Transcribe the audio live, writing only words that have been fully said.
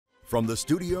From the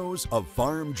studios of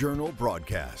Farm Journal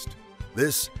Broadcast,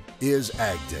 this is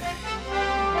AgDay.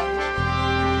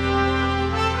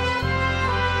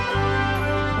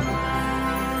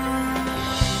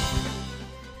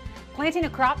 Planting a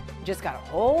crop just got a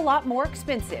whole lot more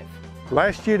expensive.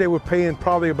 Last year they were paying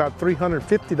probably about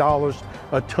 $350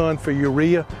 a ton for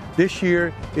urea. This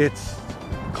year it's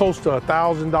close to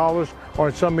 $1,000, or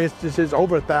in some instances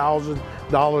over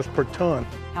 $1,000 per ton.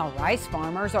 How rice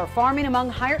farmers are farming among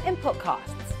higher input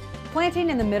costs, planting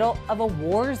in the middle of a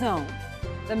war zone.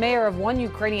 The mayor of one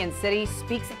Ukrainian city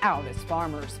speaks out as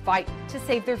farmers fight to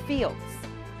save their fields.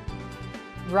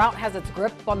 Drought has its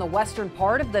grip on the western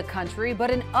part of the country,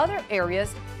 but in other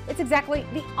areas, it's exactly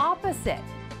the opposite.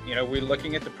 You know, we're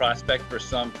looking at the prospect for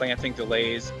some planting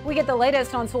delays. We get the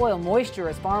latest on soil moisture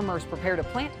as farmers prepare to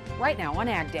plant right now on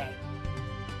AgDay.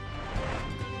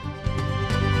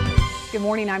 Good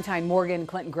morning, I'm Tyne Morgan.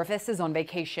 Clinton Griffiths is on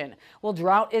vacation. Well,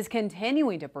 drought is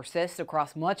continuing to persist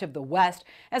across much of the West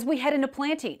as we head into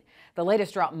planting. The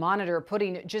latest drought monitor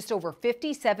putting just over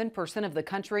 57% of the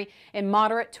country in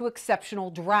moderate to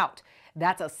exceptional drought.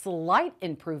 That's a slight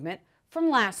improvement from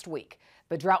last week.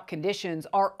 But drought conditions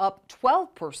are up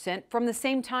 12% from the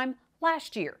same time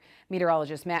last year.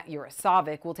 Meteorologist Matt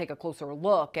Yurasovic will take a closer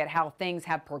look at how things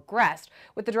have progressed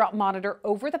with the drought monitor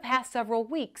over the past several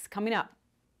weeks coming up.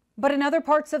 But in other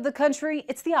parts of the country,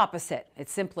 it's the opposite.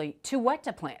 It's simply too wet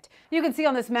to plant. You can see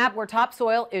on this map where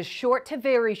topsoil is short to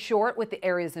very short, with the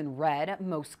areas in red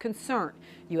most concerned.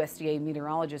 USDA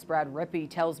meteorologist Brad Rippey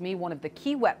tells me one of the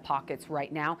key wet pockets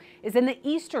right now is in the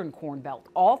eastern Corn Belt.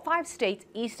 All 5 states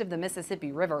east of the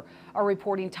Mississippi River are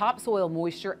reporting topsoil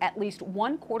moisture at least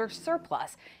 1/4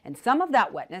 surplus, and some of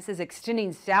that wetness is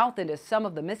extending south into some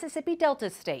of the Mississippi Delta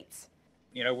states.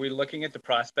 You know, we're looking at the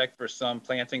prospect for some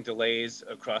planting delays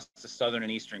across the southern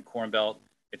and eastern Corn Belt.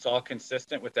 It's all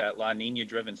consistent with that La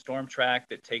Nina-driven storm track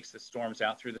that takes the storms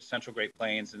out through the central Great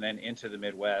Plains and then into the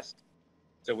Midwest.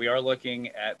 So we are looking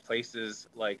at places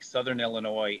like southern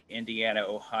Illinois, Indiana,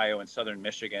 Ohio, and southern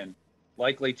Michigan,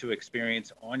 likely to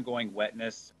experience ongoing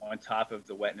wetness on top of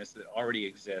the wetness that already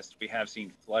exists. We have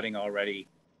seen flooding already.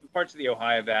 Parts of the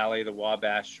Ohio Valley, the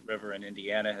Wabash River in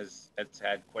Indiana has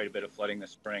had quite a bit of flooding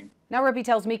this spring. Now, Rippey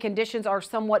tells me conditions are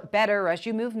somewhat better as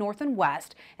you move north and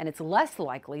west, and it's less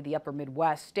likely the upper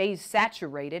Midwest stays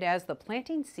saturated as the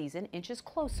planting season inches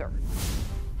closer.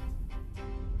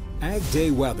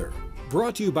 AgDay weather,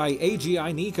 brought to you by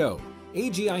AGI Nico.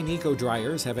 AGI Nico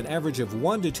dryers have an average of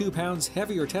 1 to 2 pounds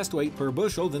heavier test weight per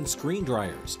bushel than screen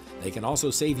dryers. They can also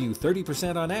save you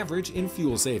 30% on average in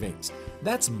fuel savings.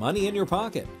 That's money in your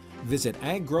pocket. Visit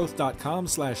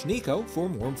aggrowth.com/Nico for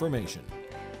more information.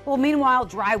 Well, meanwhile,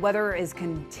 dry weather is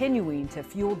continuing to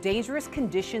fuel dangerous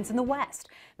conditions in the West.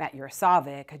 Matt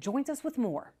Yurasovic joins us with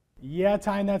more. Yeah,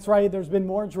 Tyne, that's right. There's been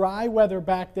more dry weather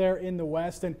back there in the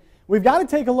West, and we've got to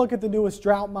take a look at the newest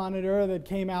drought monitor that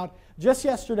came out just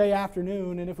yesterday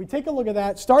afternoon. And if we take a look at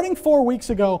that, starting 4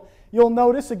 weeks ago, you'll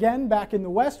notice again back in the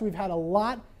West, we've had a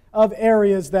lot of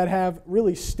areas that have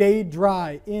really stayed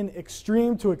dry in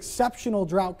extreme to exceptional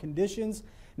drought conditions.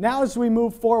 Now as we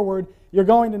move forward, you're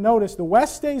going to notice the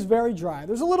West stays very dry.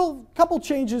 There's a couple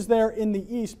changes there in the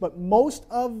East, but most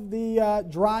of the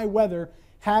dry weather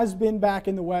has been back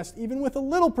in the West, even with a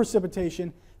little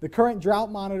precipitation. The current drought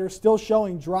monitor still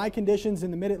showing dry conditions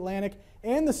in the Mid-Atlantic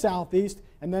and the Southeast,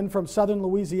 and then from southern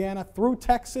Louisiana through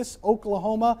Texas,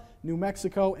 Oklahoma, New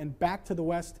Mexico, and back to the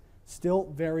West, still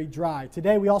very dry.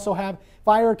 Today we also have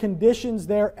fire conditions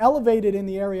there elevated in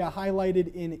the area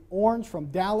highlighted in orange from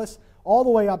Dallas all the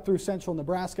way up through central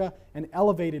Nebraska, and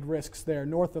elevated risks there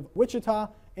north of Wichita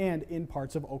and in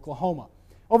parts of Oklahoma.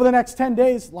 Over the next 10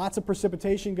 days, lots of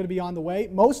precipitation going to be on the way,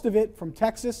 most of it from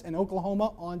Texas and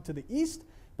Oklahoma on to the east,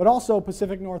 but also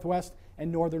Pacific Northwest and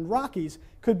Northern Rockies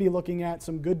could be looking at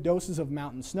some good doses of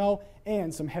mountain snow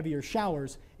and some heavier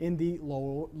showers in the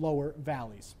lower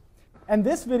valleys. And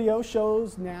this video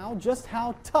shows now just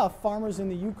how tough farmers in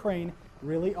the Ukraine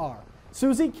really are.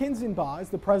 Susie Kinzenbaugh is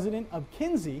the president of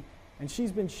Kinsey, and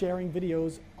she's been sharing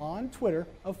videos on Twitter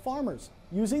of farmers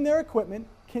using their equipment,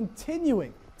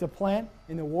 continuing to plant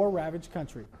in the war-ravaged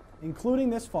country, including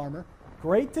this farmer.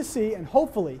 Great to see, and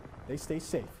hopefully they stay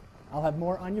safe. I'll have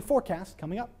more on your forecast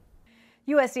coming up.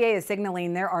 USDA is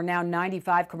signaling there are now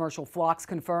 95 commercial flocks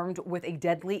confirmed with a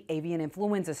deadly avian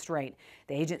influenza strain.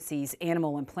 The agency's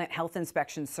Animal and Plant Health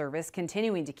Inspection Service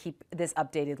continuing to keep this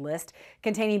updated list,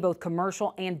 containing both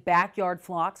commercial and backyard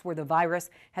flocks where the virus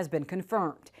has been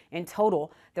confirmed. In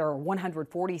total, there are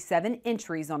 147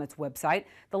 entries on its website.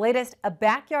 The latest, a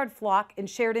backyard flock in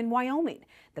Sheridan, Wyoming.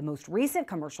 The most recent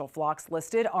commercial flocks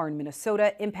listed are in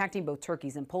Minnesota, impacting both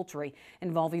turkeys and poultry,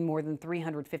 involving more than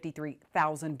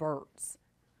 353,000 birds.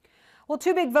 Well,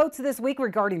 two big votes this week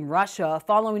regarding Russia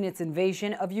following its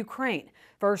invasion of Ukraine.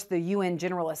 First, the UN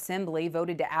General Assembly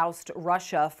voted to oust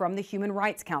Russia from the Human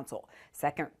Rights Council.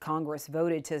 Second, Congress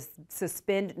voted to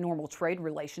suspend normal trade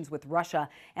relations with Russia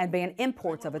and ban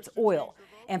imports of its oil.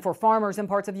 And for farmers in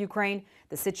parts of Ukraine,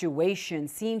 the situation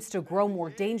seems to grow more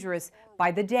dangerous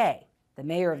by the day. The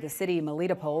mayor of the city,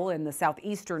 Melitopol, in the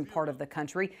southeastern part of the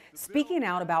country, speaking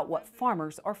out about what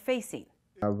farmers are facing.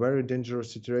 A very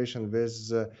dangerous situation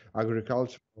with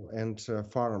agriculture and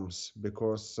farms,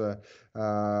 because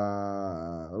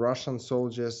Russian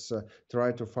soldiers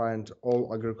try to find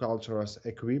all agricultural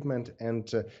equipment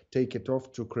and take it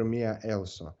off to Crimea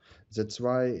also. That's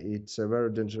why it's a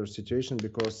very dangerous situation,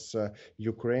 because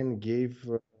Ukraine gave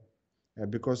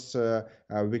because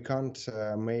we can't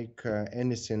make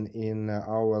anything in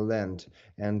our land,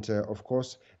 and of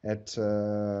course at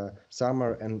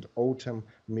summer and autumn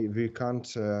we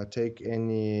can't take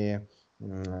anything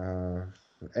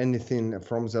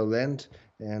from the land,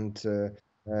 and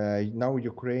now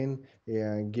Ukraine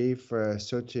gave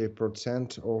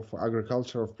 30% of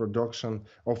agricultural production,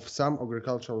 of some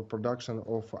agricultural production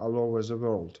of all over the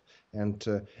world. And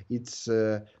it's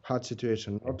a hard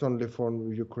situation, not only for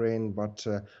Ukraine, but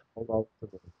all over the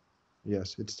world.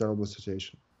 Yes, it's a terrible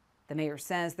situation. The mayor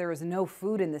says there is no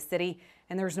food in the city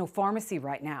and there's no pharmacy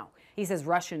right now. He says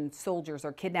Russian soldiers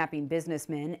are kidnapping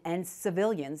businessmen and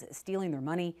civilians, stealing their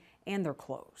money and their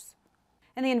clothes.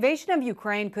 And the invasion of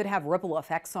Ukraine could have ripple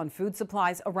effects on food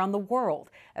supplies around the world,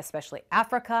 especially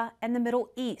Africa and the Middle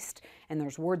East. And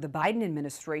there's word the Biden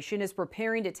administration is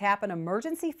preparing to tap an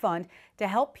emergency fund to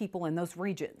help people in those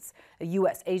regions. A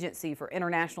U.S. Agency for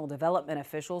International Development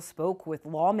officials spoke with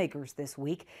lawmakers this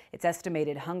week. It's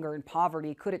estimated hunger and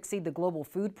poverty could exceed the global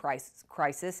food price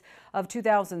crisis of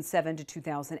 2007 to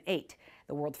 2008.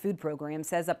 The World Food Program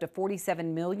says up to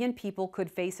 47 million people could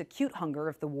face acute hunger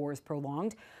if the war is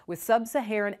prolonged, with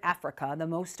sub-Saharan Africa the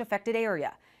most affected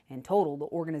area. In total, the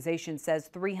organization says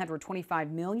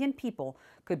 325 million people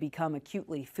could become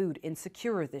acutely food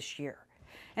insecure this year.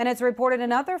 And it's reported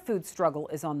another food struggle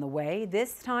is on the way,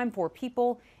 this time for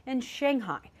people in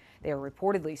Shanghai. They are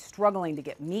reportedly struggling to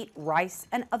get meat, rice,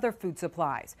 and other food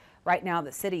supplies. Right now,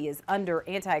 the city is under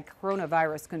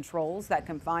anti-coronavirus controls that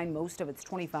confine most of its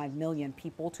 25 million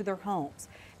people to their homes.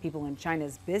 People in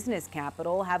China's business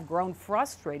capital have grown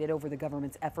frustrated over the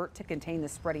government's effort to contain the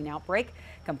spreading outbreak.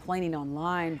 Complaining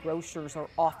online, grocers are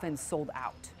often sold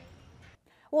out.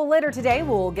 Well, later today,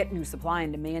 we'll get new supply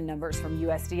and demand numbers from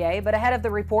USDA, but ahead of the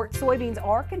report, soybeans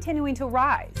are continuing to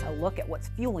rise. A look at what's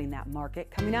fueling that market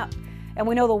coming up. And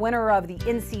we know the winner of the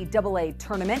NCAA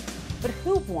tournament, but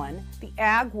who won the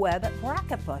AgWeb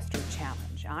Bracket Buster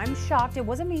Challenge? I'm shocked it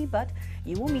wasn't me, but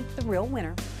you will meet the real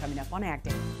winner coming up on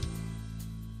AgDay.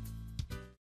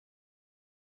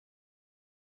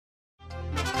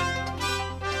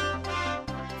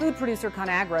 Food producer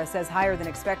Conagra says higher than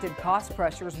expected cost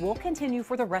pressures will continue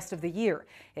for the rest of the year.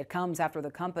 It comes after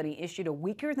the company issued a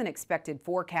weaker than expected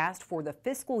forecast for the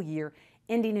fiscal year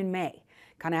ending in May.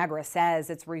 Conagra says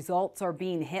its results are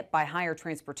being hit by higher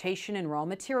transportation and raw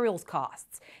materials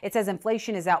costs. It says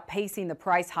inflation is outpacing the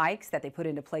price hikes that they put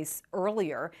into place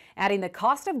earlier, adding the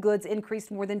cost of goods increased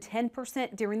more than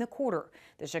 10% during the quarter.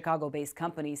 The Chicago-based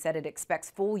company said it expects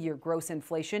full-year gross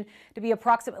inflation to be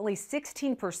approximately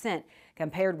 16%,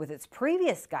 compared with its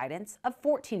previous guidance of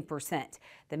 14%.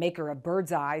 The maker of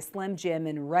Bird's Eye, Slim Jim,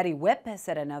 and Ready Whip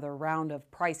said another round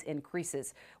of price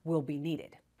increases will be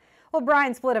needed. Well,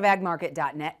 Brian Split of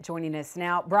agmarket.net joining us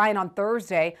now. Brian, on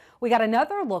Thursday, we got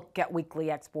another look at weekly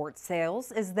export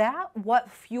sales. Is that what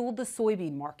fueled the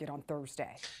soybean market on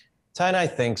Thursday? Ty, and I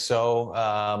think so.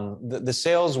 The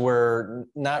sales were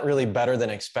not really better than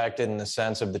expected in the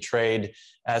sense of the trade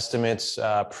estimates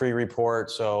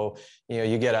pre-report. So,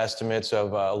 you get estimates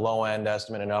of a low-end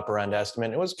estimate and upper-end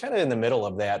estimate. It was kind of in the middle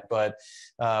of that, but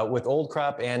with old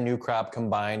crop and new crop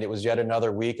combined, it was yet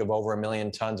another week of over 1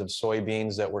 million tons of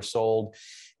soybeans that were sold.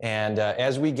 And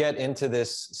as we get into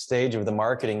this stage of the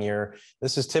marketing year,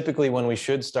 this is typically when we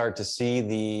should start to see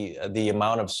the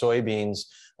amount of soybeans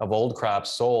old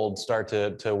crops sold start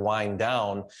to wind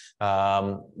down.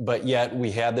 But yet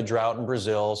we had the drought in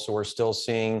Brazil, so we're still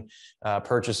seeing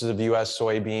purchases of U.S.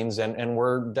 soybeans, and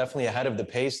we're definitely ahead of the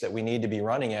pace that we need to be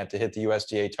running at to hit the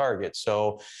USDA target.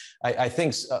 So I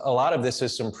think a lot of this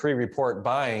is some pre-report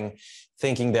buying,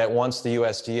 thinking that once the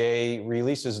USDA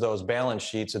releases those balance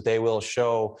sheets, that they will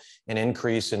show an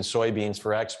increase in soybeans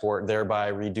for export, thereby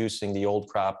reducing the old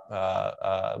crop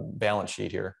balance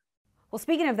sheet here. Well,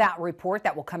 speaking of that report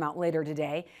that will come out later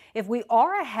today, if we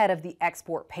are ahead of the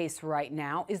export pace right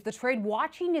now, is the trade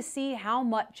watching to see how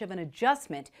much of an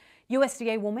adjustment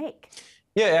USDA will make?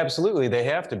 Yeah, absolutely. They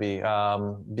have to be,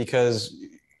 because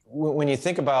when you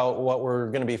think about what we're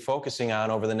going to be focusing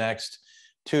on over the next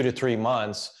 2 to 3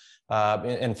 months,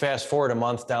 and fast forward a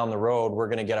month down the road, we're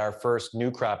going to get our first new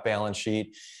crop balance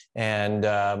sheet. And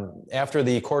after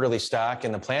the quarterly stock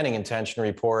and the planting intention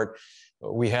report,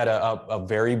 we had a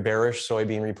very bearish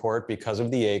soybean report because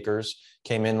of the acres,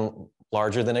 came in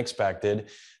larger than expected.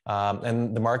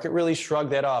 And the market really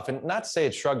shrugged that off. And not to say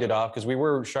it shrugged it off, because we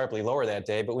were sharply lower that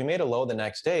day, but we made a low the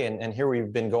next day. And here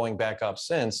we've been going back up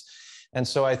since. And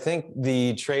so I think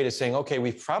the trade is saying, okay,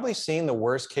 we've probably seen the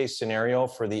worst case scenario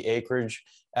for the acreage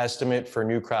estimate for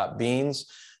new crop beans.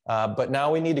 But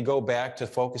now we need to go back to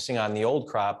focusing on the old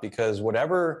crop, because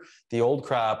whatever the old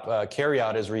crop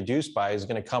carryout is reduced by is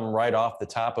going to come right off the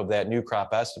top of that new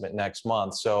crop estimate next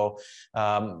month. So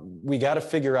we got to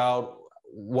figure out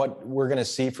what we're going to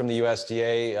see from the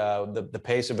USDA. The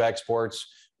pace of exports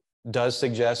does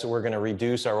suggest that we're going to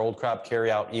reduce our old crop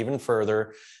carryout even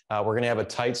further. We're going to have a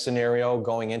tight scenario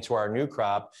going into our new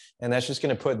crop, and that's just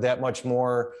going to put that much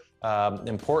more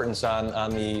importance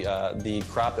on the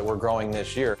crop that we're growing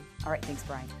this year. All right, thanks,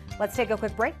 Brian. Let's take a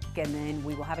quick break, and then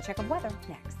we will have a check of weather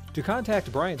next. To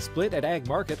contact Brian Splitt at Ag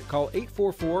Market, call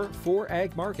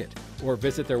 844-4AG-MARKET or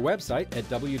visit their website at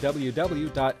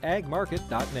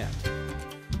www.agmarket.net.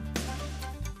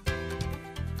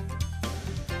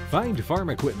 Find farm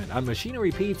equipment on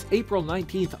Machinery Pete's April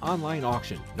 19th online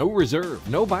auction. No reserve,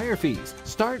 no buyer fees.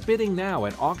 Start bidding now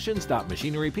at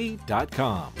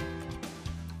auctions.machinerypete.com.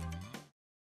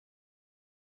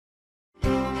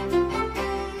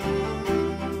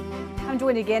 I'm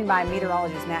joined again by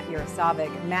meteorologist Matt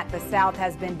Yurosavik. Matt, the South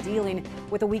has been dealing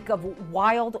with a week of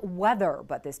wild weather,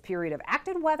 but this period of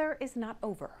active weather is not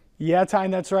over. Yeah, Tyne,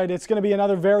 that's right. It's going to be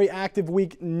another very active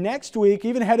week next week,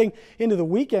 even heading into the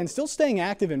weekend. Still staying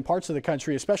active in parts of the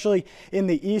country, especially in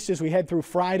the east as we head through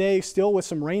Friday, still with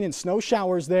some rain and snow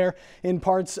showers there in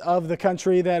parts of the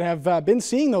country that have been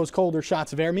seeing those colder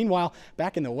shots of air. Meanwhile,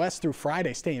 back in the west through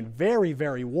Friday, staying very,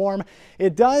 very warm.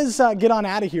 It does get on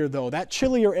out of here, though. That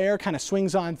chillier air kind of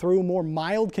swings on through. More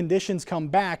mild conditions come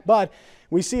back, but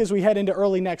we see as we head into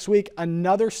early next week,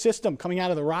 another system coming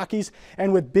out of the Rockies,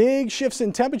 and with big shifts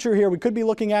in temperature here, we could be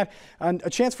looking at a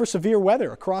chance for severe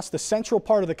weather across the central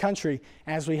part of the country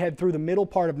as we head through the middle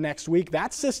part of next week.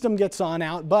 That system gets on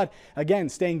out, but again,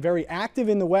 staying very active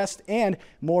in the west and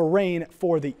more rain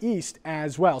for the east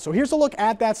as well. So here's a look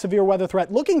at that severe weather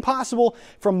threat looking possible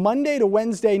from Monday to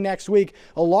Wednesday next week.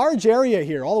 A large area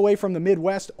here, all the way from the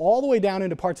Midwest, all the way down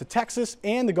into parts of Texas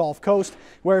and the Gulf Coast,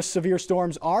 where severe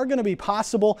storms are going to be possible.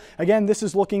 Again, this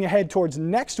is looking ahead towards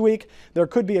next week. There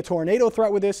could be a tornado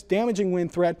threat with this, damaging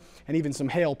wind threat, and even some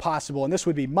hail possible. And this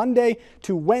would be Monday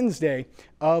to Wednesday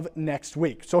of next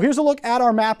week. So here's a look at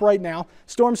our map right now.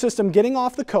 Storm system getting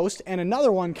off the coast, and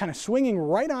another one kind of swinging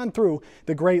right on through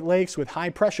the Great Lakes with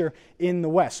high pressure in the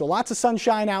west. So lots of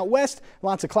sunshine out west,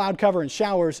 lots of cloud cover and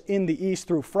showers in the east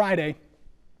through Friday.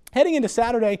 Heading into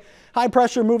Saturday, high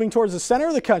pressure moving towards the center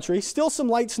of the country. Still some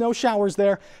light snow showers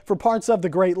there for parts of the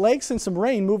Great Lakes, and some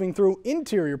rain moving through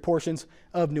interior portions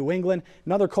of New England.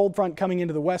 Another cold front coming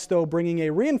into the west, though, bringing a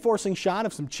reinforcing shot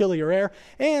of some chillier air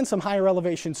and some higher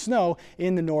elevation snow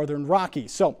in the northern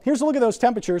Rockies. So here's a look at those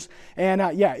temperatures.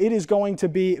 And yeah, it is going to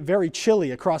be very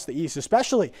chilly across the east,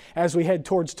 especially as we head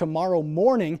towards tomorrow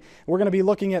morning. We're going to be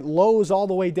looking at lows all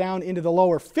the way down into the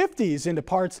lower 50s into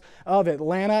parts of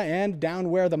Atlanta and down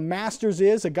where the Masters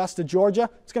is, Augusta, Georgia.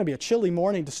 It's going to be a chilly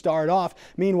morning to start off.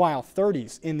 Meanwhile,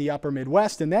 30s in the upper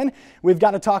Midwest. And then we've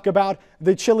got to talk about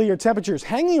the chillier temperatures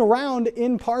hanging around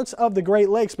in parts of the Great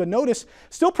Lakes. But notice,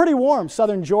 still pretty warm.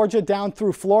 Southern Georgia down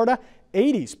through Florida.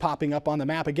 80s popping up on the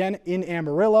map again in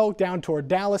Amarillo, down toward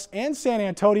Dallas and San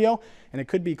Antonio. And it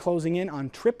could be closing in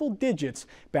on triple digits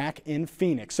back in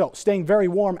Phoenix. So staying very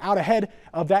warm out ahead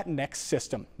of that next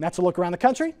system. That's a look around the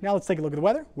country. Now let's take a look at the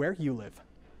weather where you live.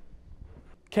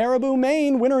 Caribou,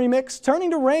 Maine, wintry mix turning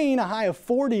to rain, a high of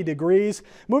 40 degrees.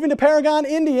 Moving to Paragon,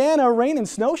 Indiana, rain and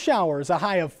snow showers, a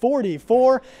high of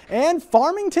 44. And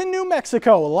Farmington, New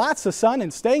Mexico, lots of sun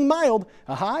and staying mild,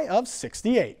 a high of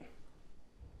 68.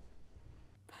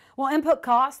 Well, input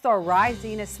costs are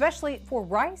rising, especially for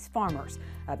rice farmers.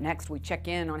 Up next, we check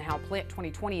in on how Plant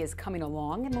 2020 is coming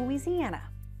along in Louisiana.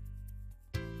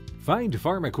 Find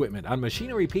farm equipment on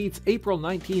Machinery Pete's April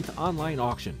 19th online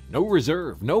auction. No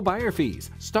reserve, no buyer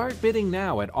fees. Start bidding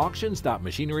now at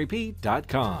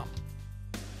auctions.machinerypete.com.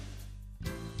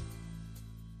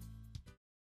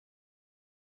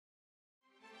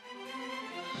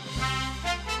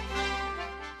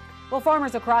 Well,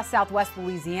 farmers across southwest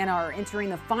Louisiana are entering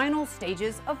the final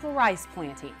stages of rice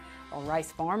planting. While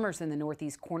rice farmers in the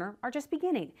northeast corner are just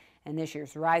beginning, and this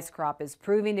year's rice crop is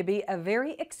proving to be a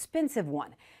very expensive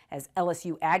one, as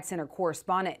LSU Ag Center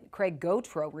correspondent Craig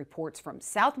Gautreaux reports from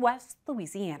southwest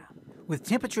Louisiana. With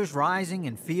temperatures rising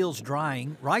and fields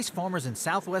drying, rice farmers in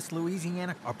southwest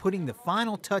Louisiana are putting the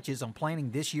final touches on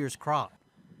planting this year's crop.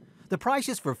 The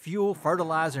prices for fuel,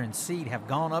 fertilizer, and seed have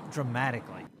gone up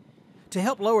dramatically. To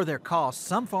help lower their costs,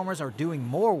 some farmers are doing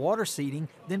more water seeding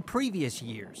than previous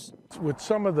years. With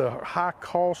some of the high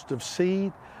cost of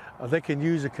seed, they can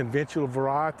use the conventional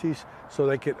varieties so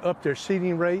they can up their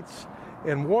seeding rates.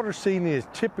 And water seeding has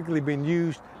typically been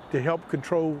used to help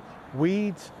control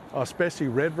weeds, especially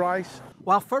red rice.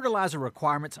 While fertilizer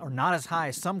requirements are not as high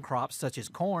as some crops, such as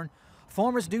corn,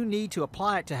 farmers do need to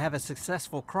apply it to have a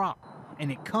successful crop,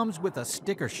 and it comes with a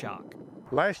sticker shock.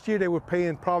 Last year they were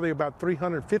paying probably about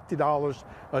 $350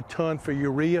 a ton for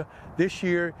urea. This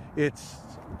year it's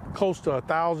close to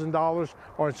 $1,000,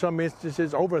 or in some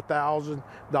instances over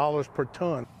 $1,000 per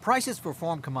ton. Prices for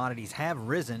farm commodities have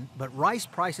risen, but rice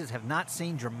prices have not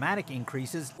seen dramatic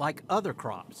increases like other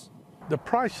crops. The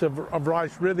price of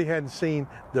rice really hadn't seen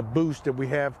the boost that we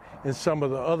have in some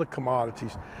of the other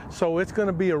commodities. So it's going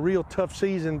to be a real tough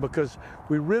season because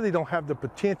we really don't have the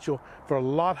potential for a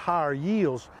lot higher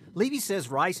yields. Levy says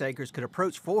rice acres could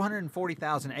approach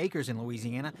 440,000 acres in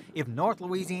Louisiana if North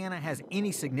Louisiana has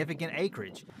any significant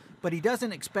acreage, but he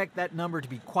doesn't expect that number to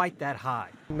be quite that high.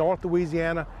 North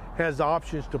Louisiana has the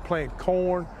options to plant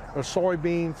corn or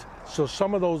soybeans, so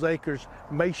some of those acres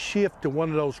may shift to one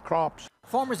of those crops.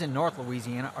 Farmers in North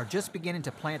Louisiana are just beginning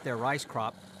to plant their rice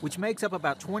crop, which makes up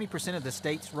about 20% of the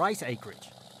state's rice acreage.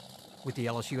 With the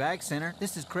LSU Ag Center,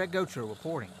 this is Craig Gautreaux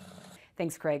reporting.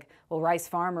 Thanks, Craig. Well, rice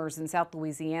farmers in South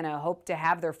Louisiana hope to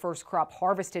have their first crop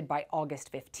harvested by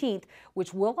August 15th,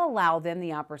 which will allow them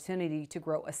the opportunity to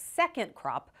grow a second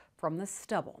crop from the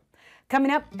stubble.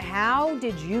 Coming up, how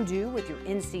did you do with your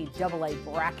NCAA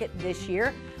bracket this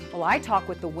year? Well, I talk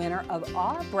with the winner of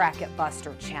our Bracket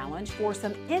Buster Challenge for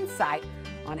some insight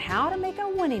on how to make a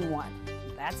winning one.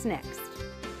 That's next.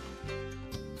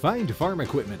 Find farm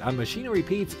equipment on Machinery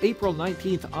Pete's April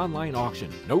 19th online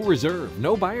auction. No reserve,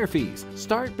 no buyer fees.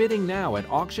 Start bidding now at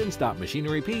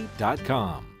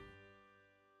auctions.machinerypete.com.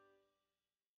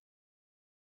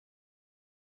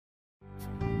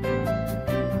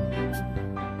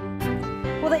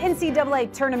 Well, the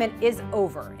NCAA tournament is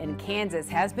over, and Kansas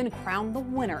has been crowned the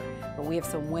winner. But we have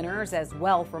some winners as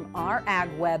well from our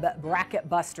AgWeb Bracket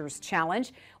Busters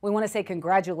Challenge. We want to say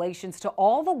congratulations to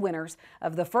all the winners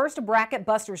of the first Bracket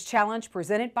Busters Challenge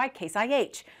presented by Case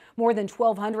IH. More than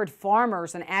 1,200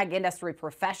 farmers and ag industry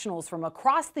professionals from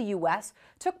across the U.S.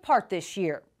 took part this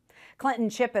year. Clinton,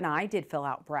 Chip, and I did fill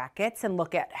out brackets and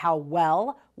look at how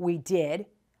well we did.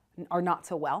 Or not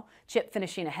so well. Chip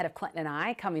finishing ahead of Clinton and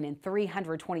I, coming in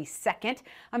 322nd.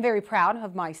 I'm very proud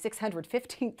of my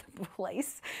 615th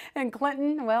place. And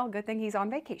Clinton, well, good thing he's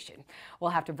on vacation.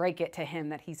 We'll have to break it to him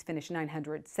that he's finished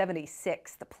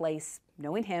 976th place.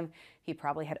 Knowing him, he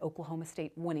probably had Oklahoma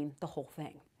State winning the whole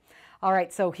thing. All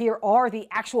right, so here are the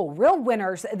actual real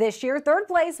winners this year. Third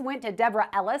place went to Deborah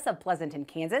Ellis of Pleasanton,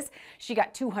 Kansas. She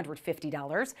got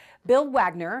 $250. Bill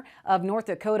Wagner of North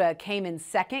Dakota came in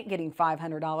second, getting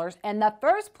 $500. And the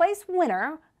first place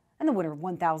winner, and the winner of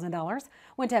 $1,000,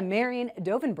 went to Marion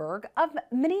Dovenberg of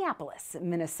Minneapolis,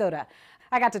 Minnesota.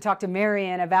 I got to talk to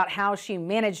Marion about how she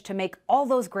managed to make all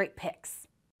those great picks.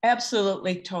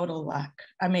 Absolutely total luck.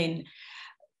 I mean,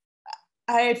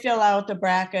 I fill out the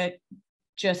bracket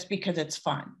just because it's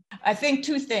fun. I think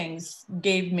two things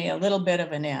gave me a little bit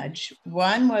of an edge.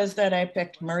 One was that I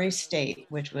picked Murray State,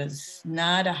 which was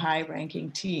not a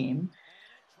high-ranking team.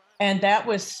 And that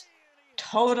was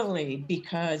totally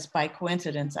because by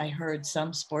coincidence, I heard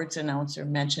some sports announcer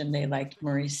mention they liked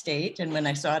Murray State. And when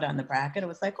I saw it on the bracket, it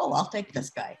was like, oh, I'll take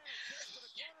this guy.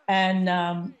 And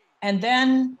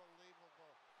then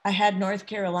I had North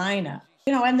Carolina,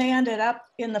 and they ended up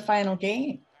in the final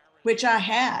game. which I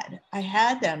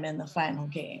had them in the final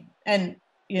game. And,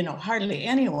 you know, hardly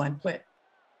anyone put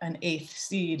an 8th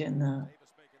seed in the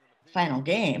final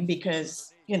game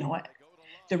because, you know,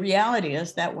 the reality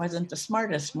is that wasn't the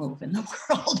smartest move in the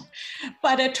world,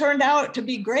 but it turned out to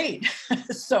be great.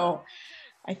 So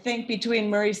I think between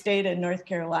Murray State and North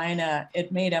Carolina,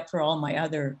 it made up for all my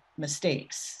other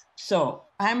mistakes. So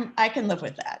I can live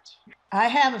with that. I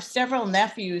have several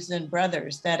nephews and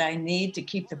brothers that I need to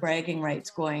keep the bragging rights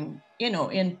going, you know,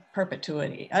 in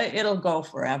perpetuity. It'll go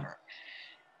forever.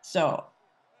 So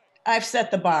I've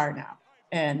set the bar now,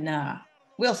 and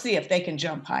we'll see if they can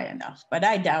jump high enough, but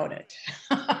I doubt it.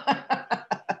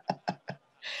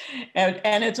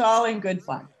 and it's all in good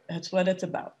fun. That's what it's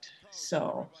about.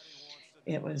 So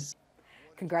it was.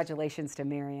 Congratulations to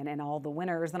Marion and all the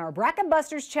winners in our Bracket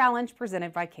Busters Challenge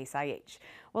presented by Case IH.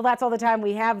 Well, that's all the time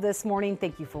we have this morning.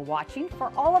 Thank you for watching.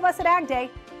 For all of us at AgDay,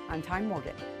 I'm Ty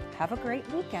Morgan. Have a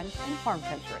great weekend in Farm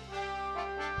Country.